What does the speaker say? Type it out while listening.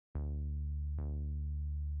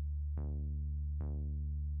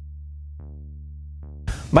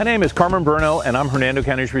My name is Carmen Bruno and I'm Hernando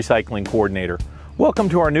County's Recycling Coordinator. Welcome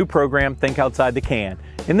to our new program, Think Outside the Can.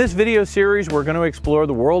 In this video series, we're going to explore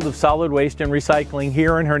the world of solid waste and recycling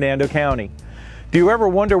here in Hernando County. Do you ever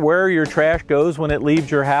wonder where your trash goes when it leaves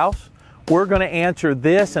your house? We're going to answer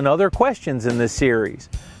this and other questions in this series.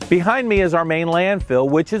 Behind me is our main landfill,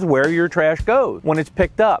 which is where your trash goes when it's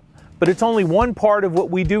picked up. But it's only one part of what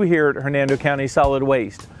we do here at Hernando County Solid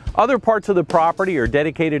Waste. Other parts of the property are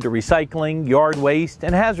dedicated to recycling, yard waste,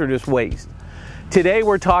 and hazardous waste. Today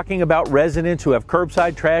we're talking about residents who have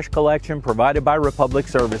curbside trash collection provided by Republic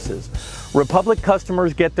Services. Republic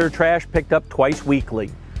customers get their trash picked up twice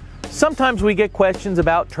weekly. Sometimes we get questions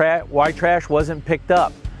about why trash wasn't picked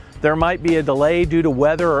up. There might be a delay due to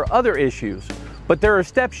weather or other issues, but there are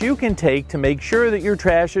steps you can take to make sure that your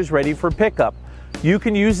trash is ready for pickup. You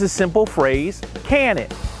can use the simple phrase,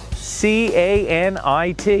 C.A.N.I.T.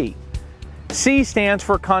 C.A.N.I.T. C stands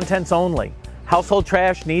for contents only. Household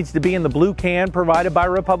trash needs to be in the blue can provided by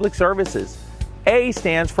Republic Services. A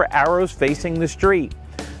stands for arrows facing the street.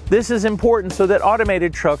 This is important so that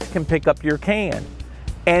automated trucks can pick up your can.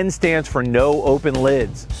 N stands for no open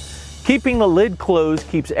lids. Keeping the lid closed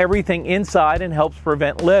keeps everything inside and helps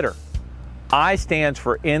prevent litter. I stands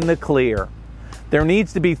for in the clear. There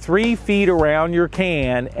needs to be 3 feet around your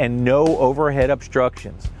can and no overhead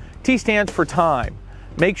obstructions. T stands for time.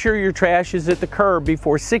 Make sure your trash is at the curb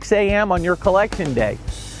before 6 a.m. on your collection day.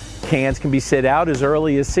 Cans can be set out as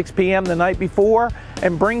early as 6 p.m. the night before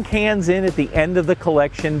and bring cans in at the end of the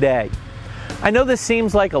collection day. I know this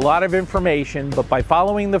seems like a lot of information, but by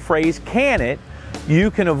following the phrase C.A.N.I.T,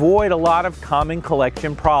 you can avoid a lot of common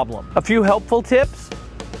collection problems. A few helpful tips: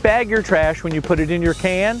 bag your trash when you put it in your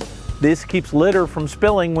can. This keeps litter from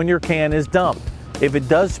spilling when your can is dumped. If it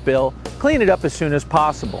does spill, clean it up as soon as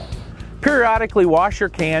possible. Periodically wash your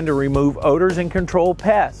can to remove odors and control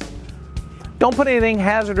pests. Don't put anything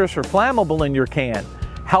hazardous or flammable in your can.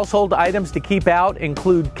 Household items to keep out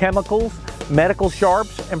include chemicals, medical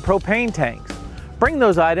sharps, and propane tanks. Bring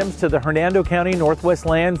those items to the Hernando County Northwest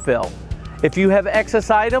landfill. If you have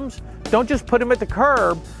excess items, don't just put them at the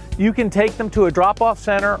curb. You can take them to a drop-off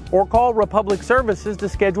center or call Republic Services to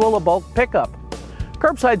schedule a bulk pickup.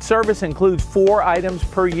 Curbside service includes 4 items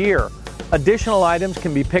per year. Additional items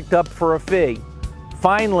can be picked up for a fee.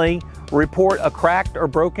 Finally, report a cracked or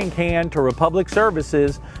broken can to Republic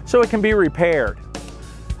Services so it can be repaired.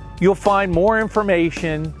 You'll find more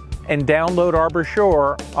information and download our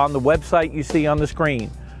brochure on the website you see on the screen.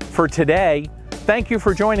 For today, thank you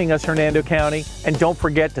for joining us, Hernando County, and don't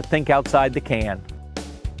forget to think outside the can.